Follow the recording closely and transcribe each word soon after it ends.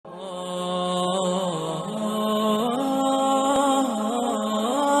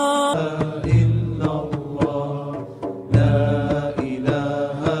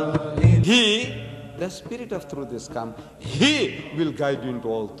Spirit of truth is come, He will guide you into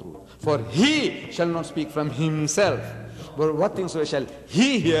all truth. For He shall not speak from Himself, but what things shall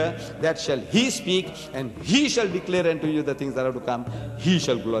He hear, that shall He speak, and He shall declare unto you the things that are to come. He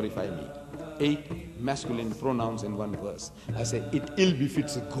shall glorify me. 8 masculine pronouns in one verse. I say, it ill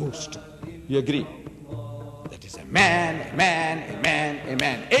befits a ghost. You agree? That is a man, a man, a man, a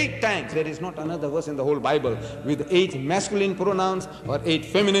man. 8 times. There is not another verse in the whole Bible with 8 masculine pronouns or 8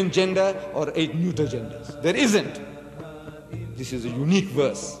 feminine gender or 8 neuter genders. There isn't. This is a unique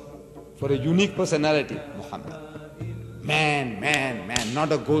verse for a unique personality, Muhammad. Man, man, man,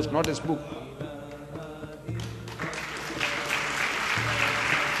 not a ghost, not a spook.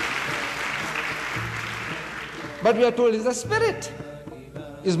 But we are told he's a spirit.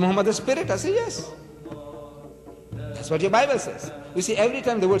 Is Muhammad a spirit? I say yes. That's what your Bible says. You see, every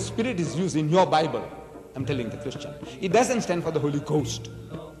time the word spirit is used in your Bible, I'm telling the Christian, it doesn't stand for the Holy Ghost.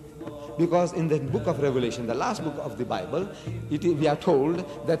 Because in the book of Revelation, the last book of the Bible, we are told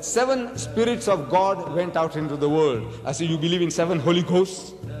that 7 spirits of God went out into the world. I say, you believe in 7 Holy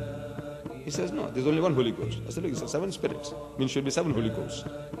Ghosts? He says, no, there's only one Holy Ghost. I said, look, he says 7 spirits. Means should be 7 Holy Ghosts.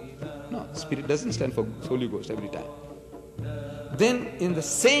 No, spirit doesn't stand for Holy Ghost every time. Then in the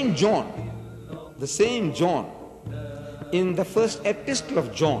same John, in the first epistle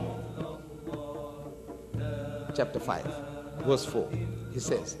of John, chapter 5, verse 4, he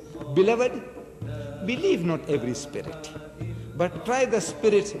says, Beloved, believe not every spirit, but try the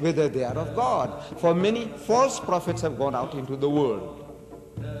spirits whether they are of God. For many false prophets have gone out into the world.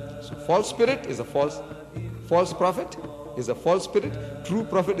 So false spirit is a false prophet is a false spirit. True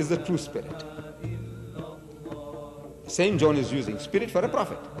prophet is the true spirit. Same John is using spirit for a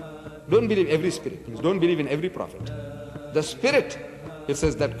prophet. Don't believe every spirit. Means don't believe in every prophet. The spirit, it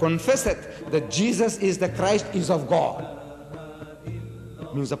says, that confesseth that Jesus is the Christ is of God.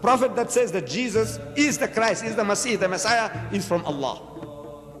 Means the prophet that says that Jesus is the Christ, is the Messiah is from Allah.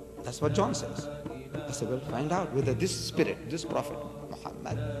 That's what John says. I said, well, find out whether this spirit, this prophet,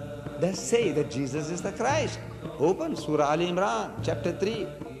 Muhammad, does say that Jesus is the Christ. Open Surah Al Imran, chapter 3,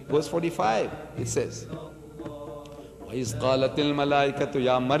 verse 45. It says, وَإِذْ قَالَتِ الْمَلَائِكَةُ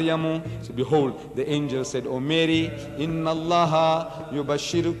يَا مَرْيَمُ. So behold, the angel said, O Mary, إِنَّ اللَّهَ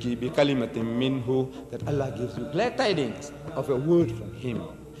يُبَشِّرُكِ بِكَلِمَةٍ مِّنْهُ. That Allah gives you glad tidings of a word from Him.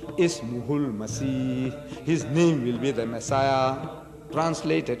 Ismuhul Masih. His name will be the Messiah.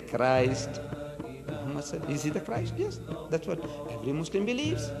 Translated, Christ. Muhammad said, is he the Christ? Yes, that's what every Muslim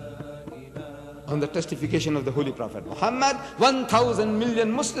believes. On the testification of the Holy Prophet Muhammad, 1,000 million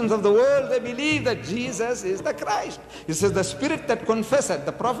Muslims of the world, they believe that Jesus is the Christ. He says the spirit that confesseth,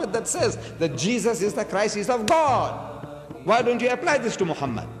 the prophet that says that Jesus is the Christ is of God. Why don't you apply this to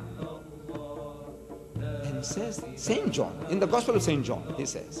Muhammad? And he says, St. John, in the Gospel of St. John, he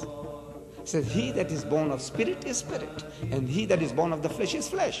says, he that is born of spirit is spirit, and he that is born of the flesh is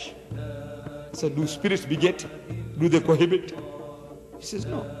flesh. So do spirits beget? Do they cohabit? He says,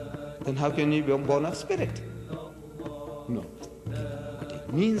 no. Then how can you be born of spirit? No. What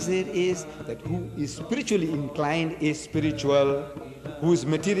it means there is that who is spiritually inclined is spiritual, who is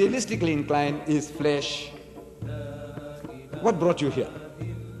materialistically inclined is flesh. What brought you here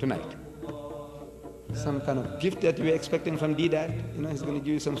tonight? Some kind of gift that you were expecting from Dedaat? You know, he's going to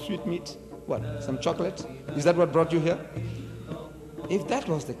give you some sweet meat. What? Some chocolates? Is that what brought you here? If that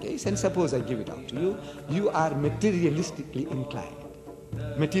was the case, and suppose I give it out to you, you are materialistically inclined.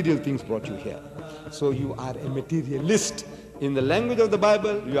 Material things brought you here. So you are a materialist. In the language of the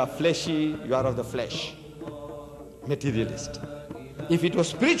Bible, you are fleshy, you are of the flesh. Materialist. If it was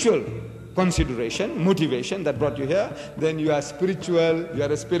spiritual consideration, motivation that brought you here, then you are spiritual, you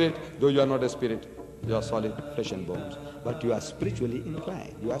are a spirit, though you are not a spirit. You are solid flesh and bones. But you are spiritually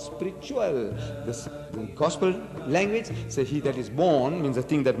inclined. You are spiritual. The gospel language says he that is born means the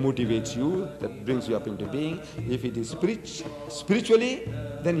thing that motivates you, that brings you up into being. If it is spiritually,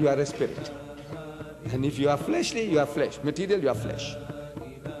 then you are a spirit. And if you are fleshly, you are flesh. Material, you are flesh.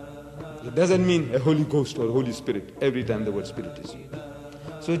 It doesn't mean a Holy Ghost or Holy Spirit every time the word spirit is used.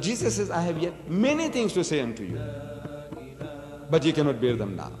 So Jesus says, I have yet many things to say unto you, but you cannot bear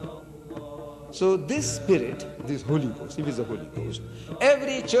them now. So this spirit, this Holy Ghost, if it's a Holy Ghost,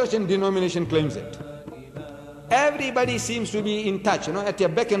 every church and denomination claims it. Everybody seems to be in touch. You know, at your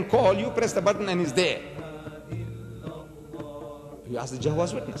beck and call, you press the button and it's there. You ask the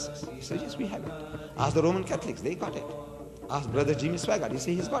Jehovah's Witnesses. He says, yes, we have it. Ask the Roman Catholics, they got it. Ask Brother Jimmy Swaggart, he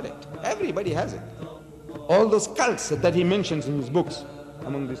says he's got it. Everybody has it. All those cults that he mentions in his books,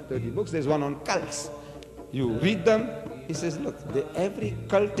 among these 30 books, there's one on cults. You read them, he says, look, every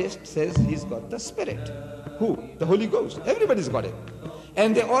cultist says he's got the Spirit. Who? The Holy Ghost. Everybody's got it.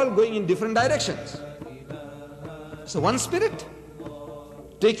 And they're all going in different directions. So one spirit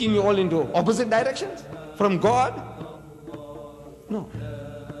taking you all into opposite directions from God? No.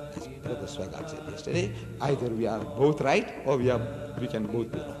 As Brother Swagat said yesterday, either we are both right or we can both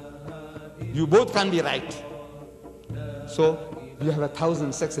be wrong. You both can't be right. So you have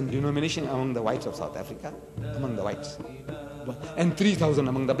 1,000 sects and denominations among the whites of South Africa, among the whites, and 3,000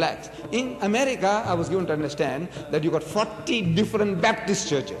 among the blacks. In America, I was given to understand that you got 40 different Baptist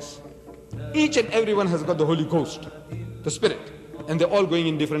churches. Each and every one has got the Holy Ghost, the Spirit, and they're all going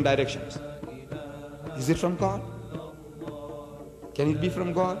in different directions. Is it from God? Can it be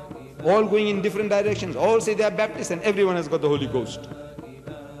from God? All going in different directions. All say they are Baptists and everyone has got the Holy Ghost.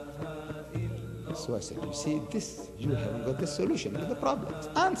 So I said, you see, you haven't got the solution to the problems.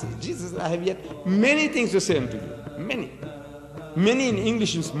 Answer. Jesus said, I have yet many things to say unto you. Many. Many in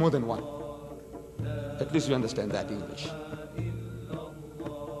English is more than one. At least you understand that English.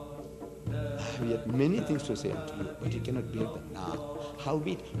 I have yet many things to say unto you, but you cannot bear them now.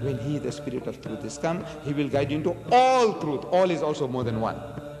 Howbeit, when He, the Spirit of truth, is come, He will guide you into all truth. All is also more than one.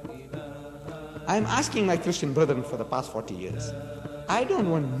 I am asking my Christian brethren for the past 40 years. I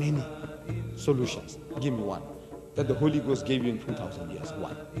don't want many solutions. Give me one. That the Holy Ghost gave you in 2,000 years.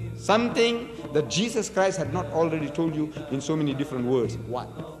 One. Something that Jesus Christ had not already told you in so many different words. One.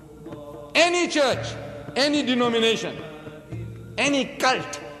 Any church, any denomination, any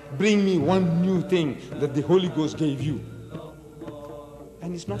cult, bring me one new thing that the Holy Ghost gave you.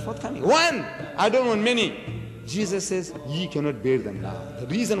 And it's not forthcoming. One. I don't want many. Jesus says, ye cannot bear them now. The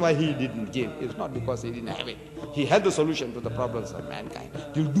reason why He didn't give is not because He didn't have it. He had the solution to the problems of mankind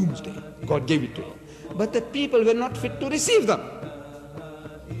till doomsday. God gave it to Him. But the people were not fit to receive them.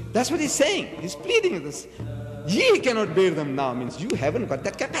 That's what He's saying. He's pleading this. Ye cannot bear them now means you haven't got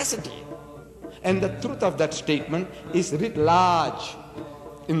that capacity. And the truth of that statement is writ large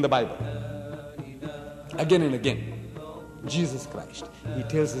in the Bible. Again and again. Jesus Christ, He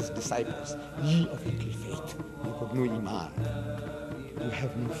tells His disciples, ye of little faith, you got no iman. You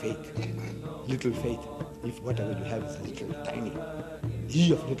have no faith. Little faith. If whatever you have is little, tiny.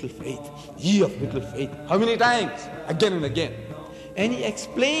 Ye of little faith. Ye of little faith. How many times? Again and again. And He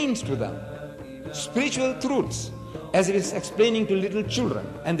explains to them spiritual truths as if He's explaining to little children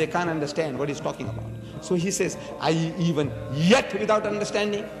and they can't understand what He's talking about. So He says, are ye even yet without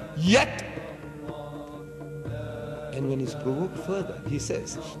understanding? Yet. And when He's provoked further, He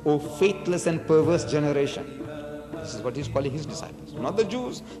says, O faithless and perverse generation. This is what He's calling His disciples. Not the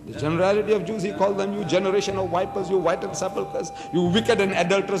Jews. The generality of Jews, He called them, you generation of vipers, you whitened sepulchres, you wicked and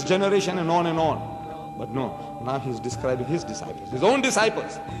adulterous generation, and on and on. But no, now He's describing His disciples, His own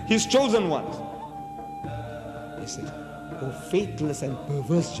disciples, His chosen ones. He says, O faithless and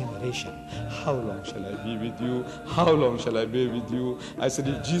perverse generation, how long shall I be with you? How long shall I be with you? I said,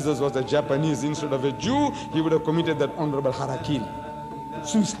 if Jesus was a Japanese instead of a Jew, He would have committed that honorable harakiri,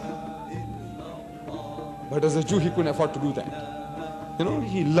 suicide. But as a Jew, He couldn't afford to do that. You know,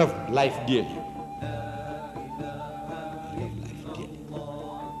 He loved life dearly. He loved life dearly.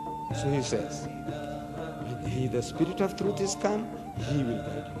 So He says, when He, the Spirit of truth, is come, He will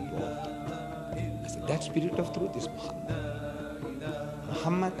guide you to all truth. I said, that Spirit of truth is Muhammad.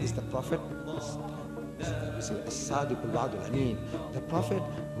 Muhammad is the prophet, we say, As-Sadiqul Wa'dul Ameen, the prophet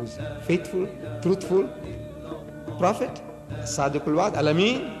who is faithful, truthful prophet, As-Sadiqul Wa'd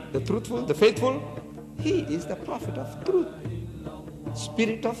Al-Ameen, the truthful, the faithful. He is the prophet of truth.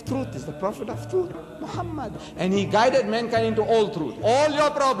 Spirit of truth is the prophet of truth, Muhammad. And he guided mankind into all truth, all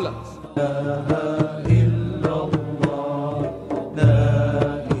your problems.